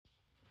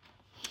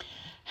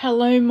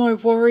Hello, my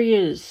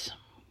warriors.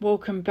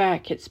 Welcome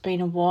back. It's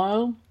been a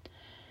while.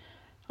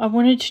 I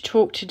wanted to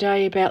talk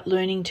today about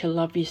learning to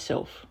love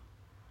yourself.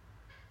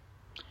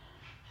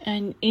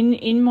 And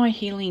in my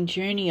healing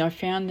journey, I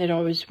found that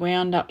I was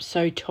wound up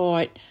so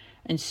tight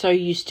and so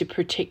used to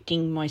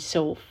protecting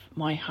myself,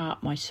 my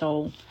heart, my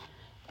soul,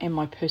 and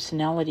my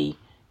personality,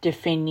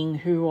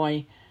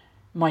 defending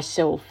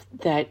myself,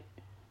 that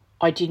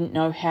I didn't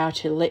know how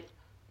to let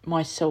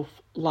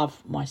myself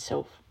love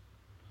myself.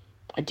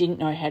 I didn't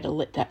know how to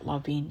let that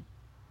love in.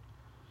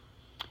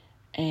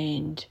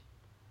 And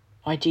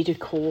I did a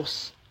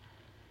course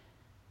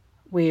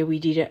where we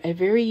did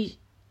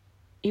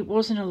it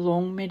wasn't a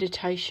long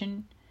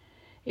meditation.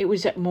 It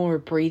was more a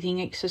breathing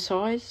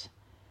exercise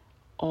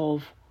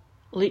of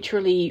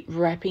literally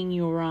wrapping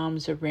your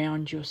arms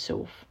around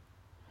yourself,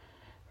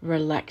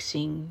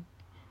 relaxing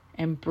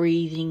and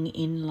breathing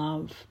in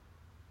love.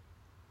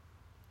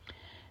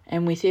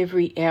 And with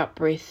every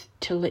out-breath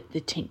to let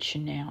the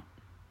tension out.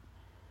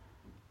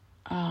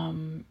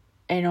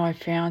 And I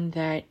found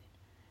that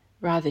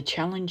rather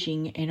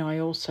challenging, and I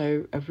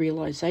also a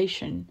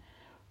realization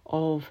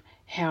of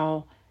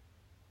how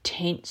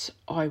tense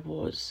I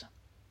was.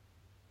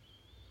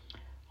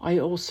 I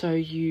also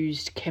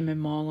used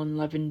chamomile and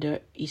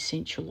lavender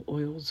essential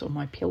oils on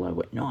my pillow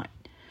at night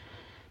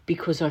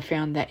because I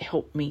found that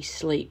helped me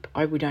sleep.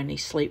 I would only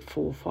sleep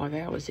 4 or 5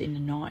 hours in a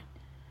night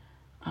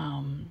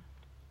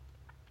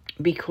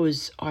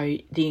because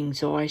the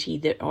anxiety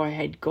that I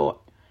had got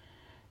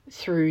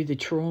through the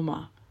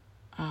trauma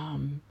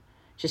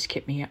just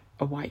kept me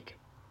awake.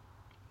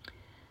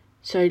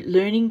 So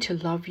learning to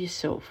love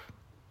yourself.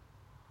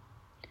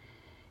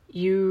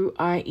 You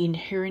are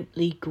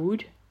inherently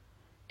good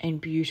and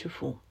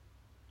beautiful.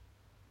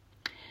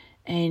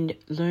 And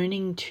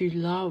learning to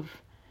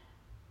love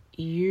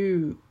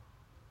you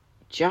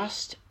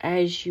just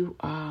as you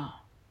are.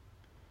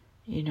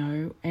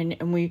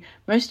 And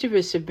most of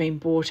us have been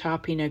brought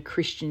up in a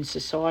Christian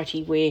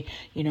society where,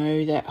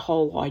 that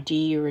whole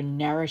idea and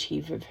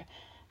narrative of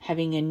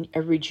having an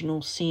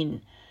original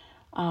sin.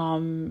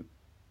 I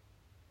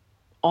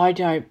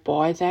don't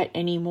buy that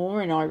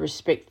anymore, and I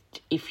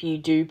respect if you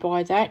do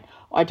buy that.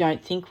 I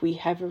don't think we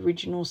have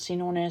original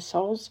sin on our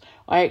souls.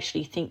 I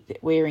actually think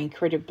that we're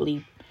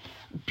incredibly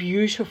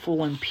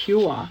beautiful and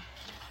pure,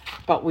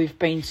 but we've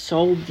been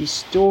sold this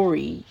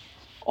story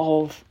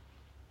of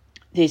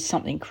there's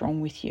something wrong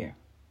with you.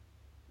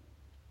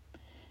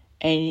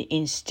 And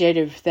instead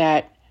of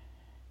that,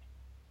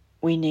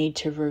 we need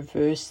to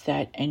reverse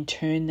that and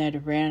turn that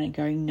around and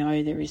go,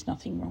 no, there is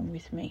nothing wrong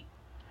with me.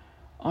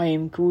 I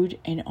am good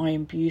and I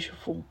am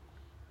beautiful.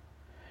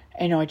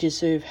 And I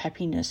deserve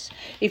happiness.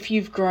 If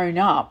you've grown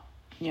up,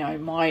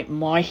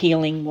 my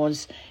healing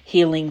was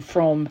healing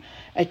from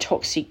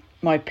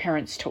my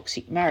parents'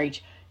 toxic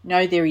marriage.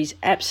 No, there is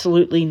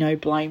absolutely no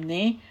blame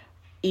there.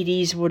 It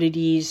is what it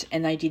is,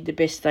 and they did the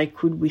best they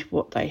could with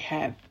what they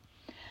have.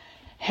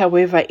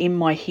 However, in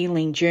my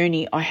healing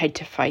journey, I had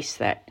to face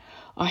that.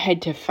 I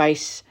had to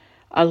face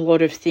a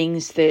lot of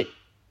things that,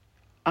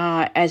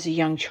 as a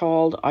young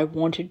child, I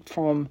wanted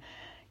from,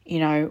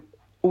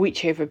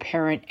 whichever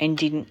parent and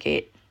didn't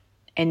get,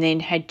 and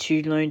then had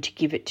to learn to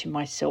give it to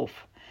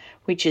myself,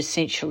 which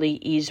essentially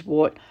is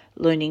what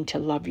learning to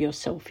love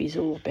yourself is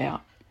all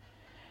about.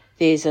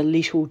 There's a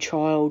little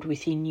child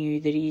within you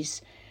that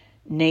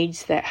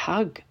needs that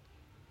hug.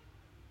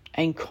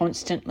 And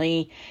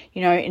constantly,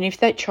 and if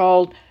that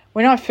child,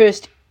 when I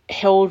first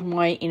held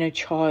my inner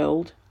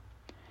child,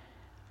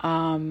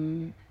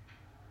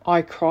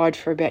 I cried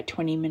for about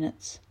 20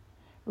 minutes,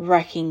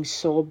 racking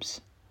sobs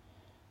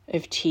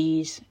of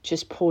tears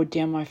just poured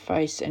down my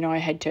face, and I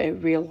had to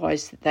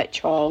realise that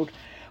child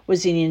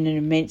was in an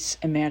immense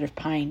amount of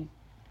pain.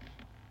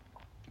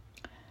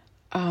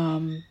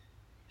 And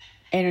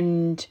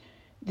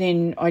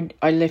then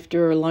I left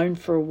her alone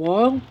for a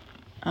while,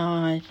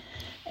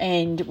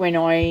 and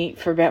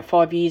for about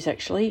 5 years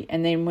actually,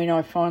 and then when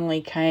I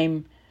finally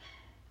came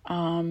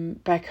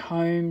back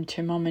home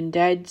to Mum and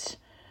Dad's,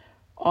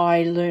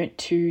 I learnt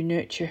to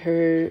nurture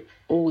her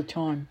all the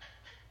time.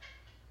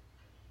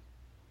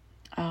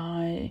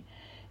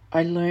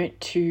 I learnt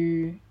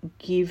to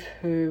give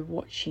her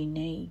what she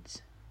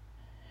needs.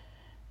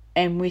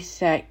 And with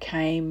that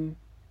came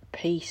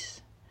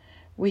peace.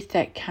 With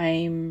that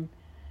came,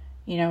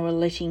 a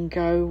letting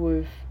go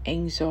of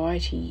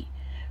anxiety.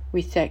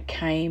 With that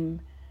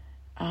came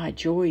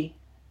joy,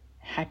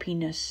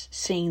 happiness,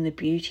 seeing the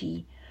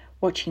beauty,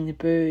 watching the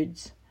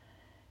birds,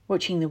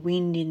 watching the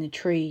wind in the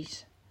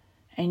trees,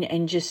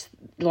 and just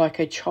like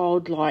a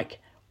childlike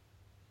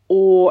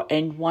awe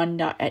and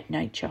wonder at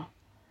nature.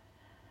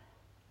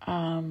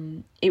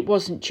 It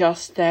wasn't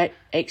just that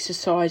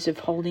exercise of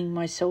holding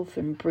myself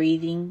and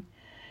breathing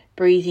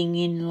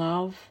in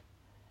love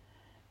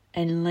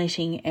and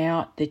letting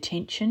out the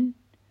tension.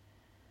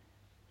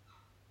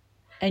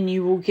 And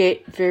you will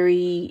get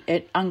very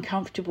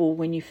uncomfortable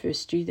when you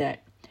first do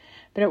that.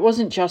 But it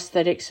wasn't just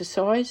that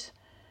exercise.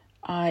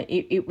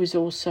 It was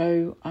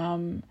also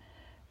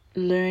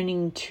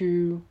learning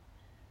to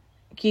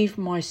give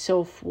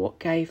myself what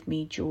gave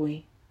me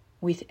joy.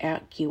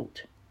 without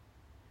guilt.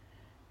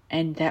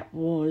 And that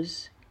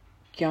was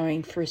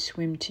going for a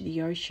swim to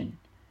the ocean.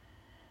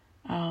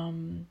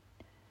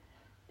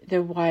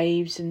 The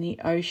waves and the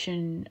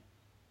ocean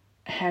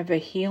have a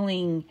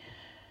healing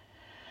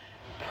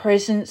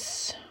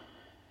presence.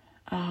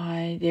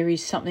 There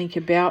is something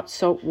about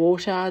salt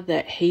water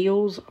that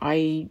heals.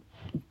 I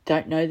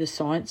don't know the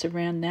science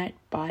around that,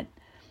 but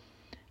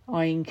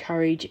I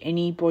encourage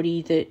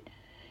anybody that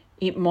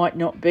it might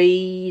not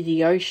be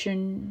the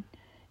ocean,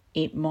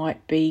 it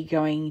might be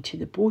going to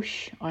the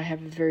bush. I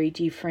have a very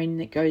dear friend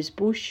that goes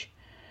bush,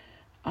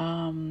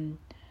 and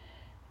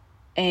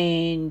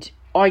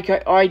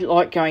I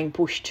like going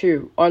bush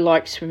too. I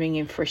like swimming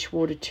in fresh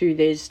water too.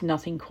 There's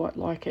nothing quite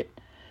like it.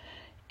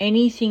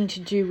 Anything to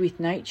do with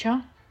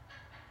nature,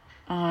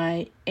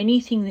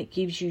 anything that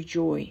gives you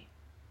joy.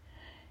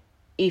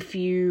 If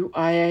you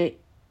are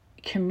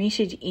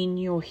committed in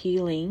your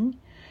healing,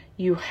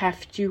 you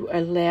have to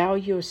allow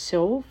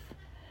yourself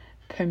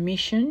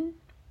permission.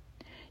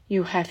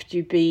 You have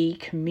to be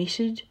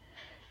committed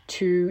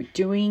to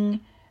doing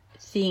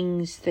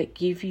things that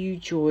give you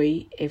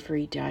joy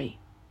every day.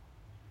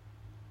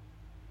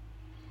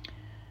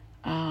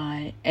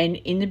 And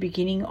in the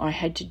beginning, I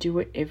had to do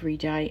it every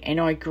day, and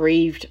I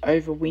grieved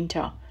over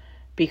winter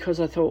because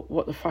I thought,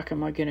 what the fuck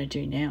am I going to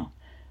do now?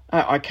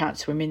 I can't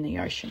swim in the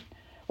ocean.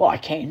 Well, I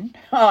can.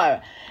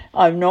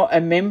 I'm not a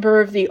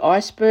member of the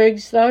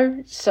icebergs,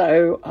 though.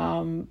 So,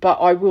 but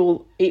I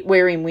will.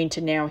 We're in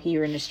winter now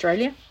here in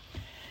Australia,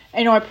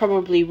 and I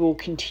probably will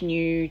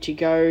continue to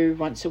go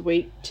once a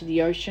week to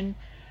the ocean.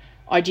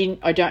 I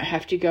don't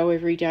have to go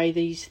every day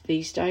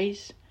these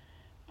days,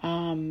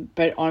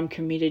 but I'm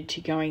committed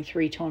to going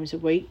 3 times a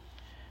week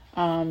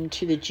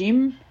to the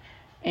gym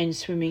and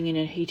swimming in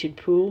a heated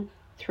pool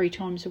 3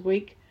 times a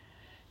week,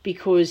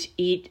 because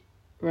it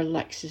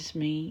relaxes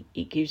me,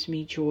 it gives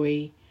me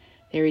joy.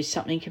 There is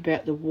something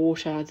about the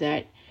water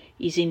that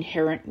is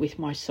inherent with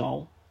my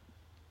soul.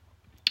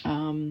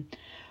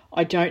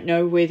 I don't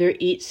know whether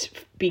it's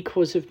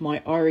because of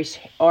my Irish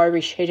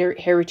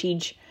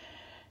heritage.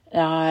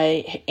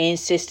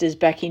 Ancestors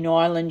back in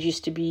Ireland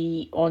used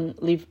to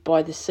live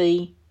by the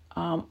sea.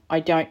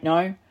 I don't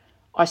know.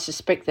 I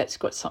suspect that's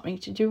got something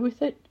to do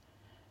with it.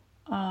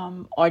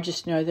 I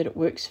just know that it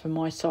works for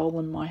my soul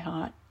and my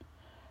heart.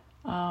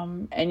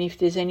 And if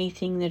there's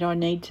anything that I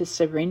need to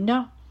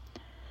surrender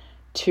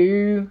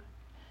to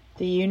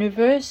the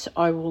universe,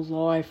 I will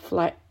lie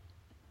flat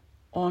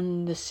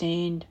on the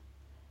sand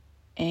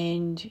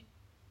and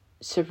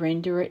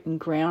surrender it and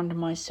ground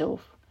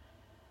myself.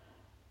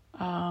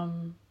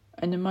 And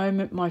the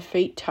moment my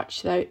feet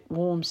touch that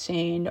warm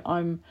sand,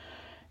 I'm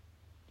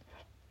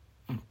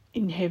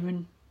in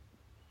heaven.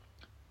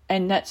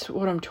 And that's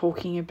what I'm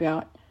talking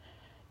about.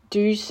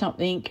 Do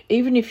something,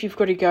 even if you've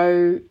got to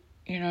go,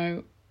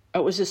 it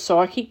was a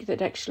psychic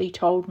that actually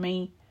told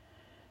me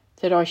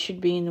that I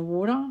should be in the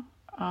water.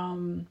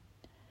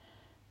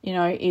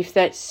 If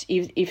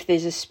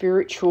there's a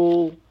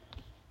spiritual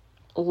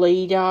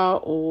leader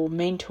or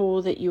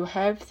mentor that you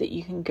have that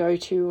you can go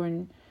to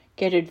and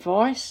get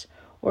advice,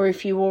 or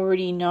if you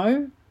already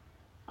know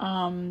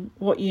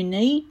what you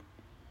need,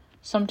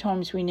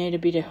 sometimes we need a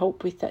bit of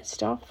help with that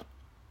stuff.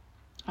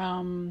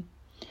 And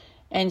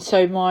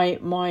so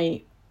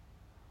my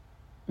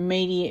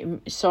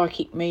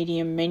psychic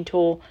medium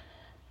mentor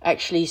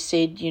actually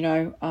said, you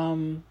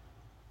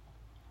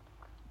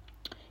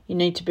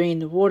need to be in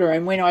the water.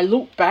 And when I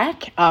look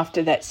back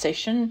after that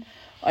session,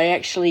 I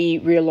actually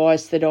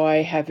realised that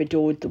I have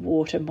adored the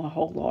water my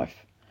whole life.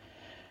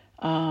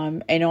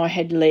 And I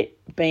had let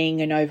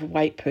being an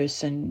overweight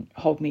person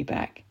hold me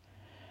back.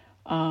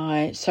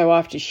 So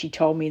after she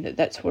told me that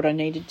that's what I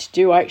needed to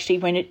do, I actually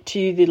went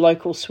to the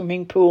local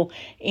swimming pool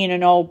in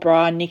an old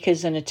bra,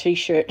 knickers and a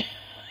T-shirt.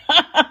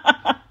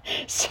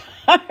 So,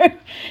 I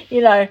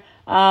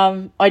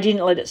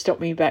didn't let it stop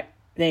me back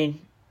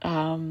then,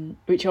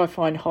 which I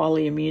find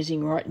highly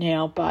amusing right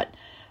now. But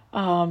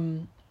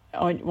I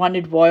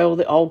wondered why all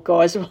the old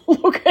guys were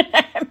looking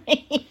at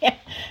me.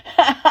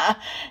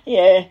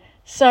 Yeah.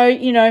 So,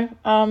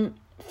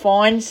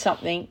 find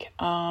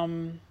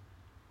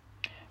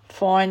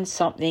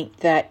something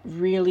that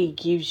really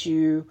gives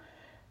you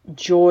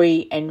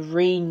joy and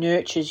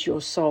re-nurtures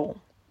your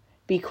soul,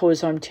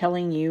 because I'm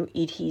telling you,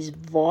 it is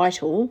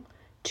vital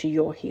to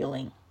your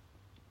healing.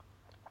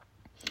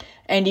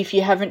 And if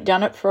you haven't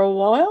done it for a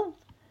while,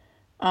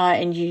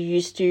 and you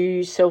used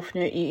to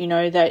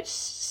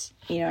that's,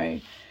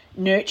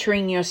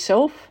 nurturing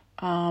yourself,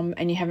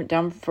 and you haven't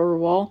done it for a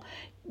while,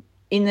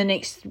 in the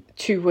next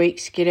 2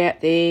 weeks, get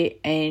out there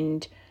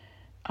and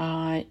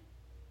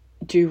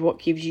do what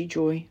gives you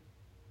joy.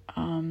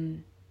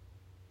 And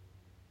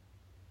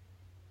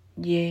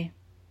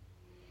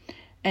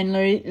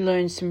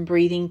learn some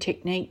breathing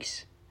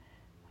techniques.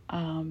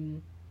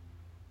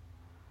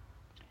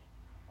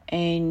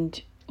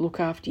 And look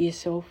after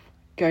yourself.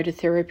 Go to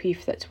therapy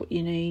if that's what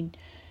you need.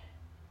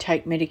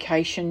 Take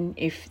medication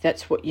if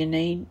that's what you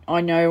need.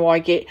 I know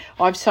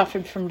I've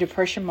suffered from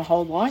depression my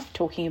whole life,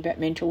 talking about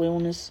mental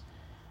illness.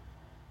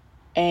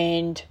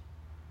 And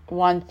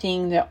one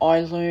thing that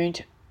I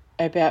learned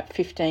about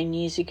 15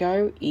 years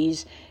ago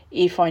is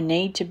if I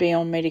need to be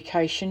on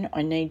medication,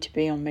 I need to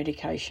be on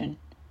medication.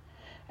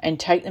 And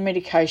take the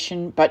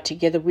medication, but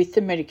together with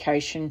the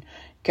medication,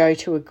 go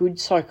to a good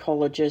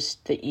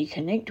psychologist that you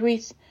connect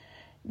with,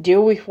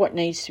 deal with what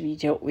needs to be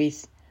dealt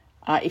with.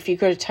 If you've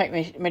got to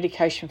take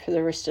medication for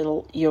the rest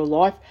of your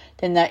life,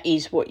 then that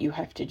is what you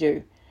have to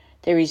do.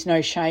 There is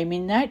no shame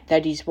in that.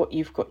 That is what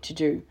you've got to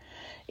do.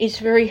 It's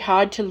very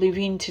hard to live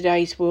in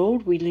today's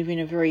world. We live in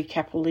a very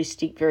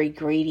capitalistic, very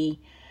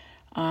greedy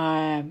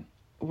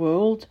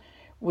world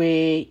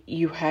where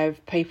you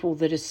have people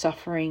that are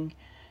suffering,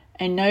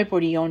 and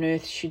nobody on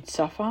earth should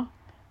suffer,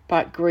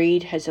 but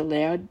greed has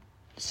allowed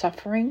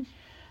suffering.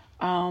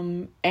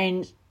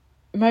 And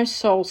most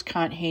souls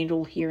can't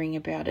handle hearing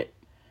about it.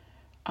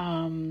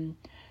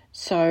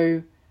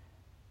 So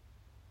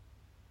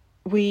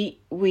we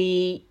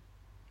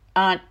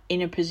aren't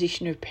in a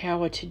position of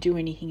power to do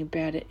anything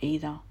about it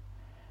either.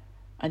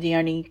 The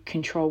only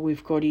control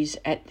we've got is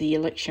at the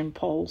election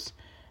polls,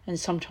 and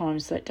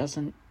sometimes that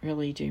doesn't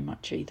really do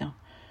much either.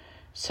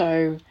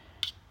 So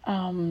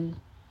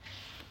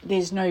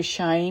there's no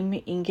shame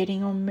in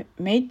getting on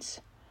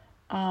meds.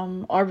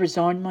 I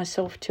resigned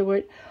myself to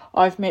it.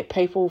 I've met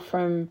people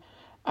from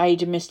a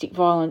domestic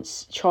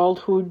violence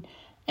childhood,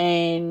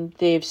 and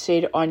they've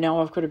said, I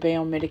know I've got to be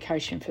on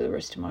medication for the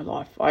rest of my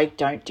life. I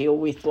don't deal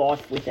with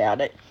life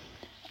without it.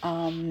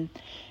 Go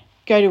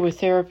to a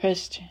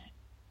therapist,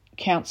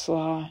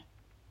 counsellor,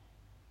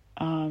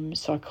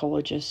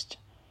 psychologist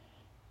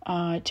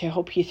to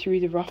help you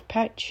through the rough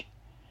patch,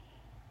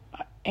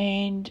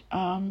 and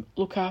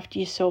look after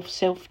yourself,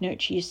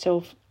 self-nurture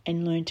yourself,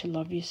 and learn to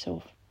love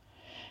yourself.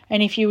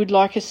 And if you would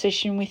like a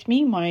session with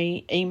me,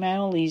 my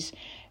email is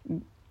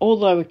all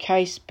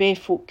lowercase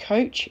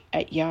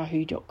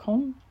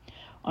barefootcoach@yahoo.com.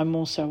 I'm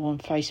also on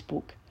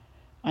Facebook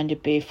under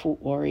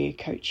Barefoot Warrior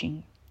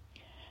Coaching.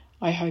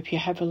 I hope you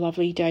have a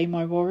lovely day,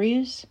 my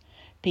warriors.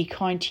 Be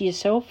kind to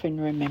yourself,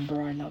 and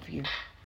remember I love you.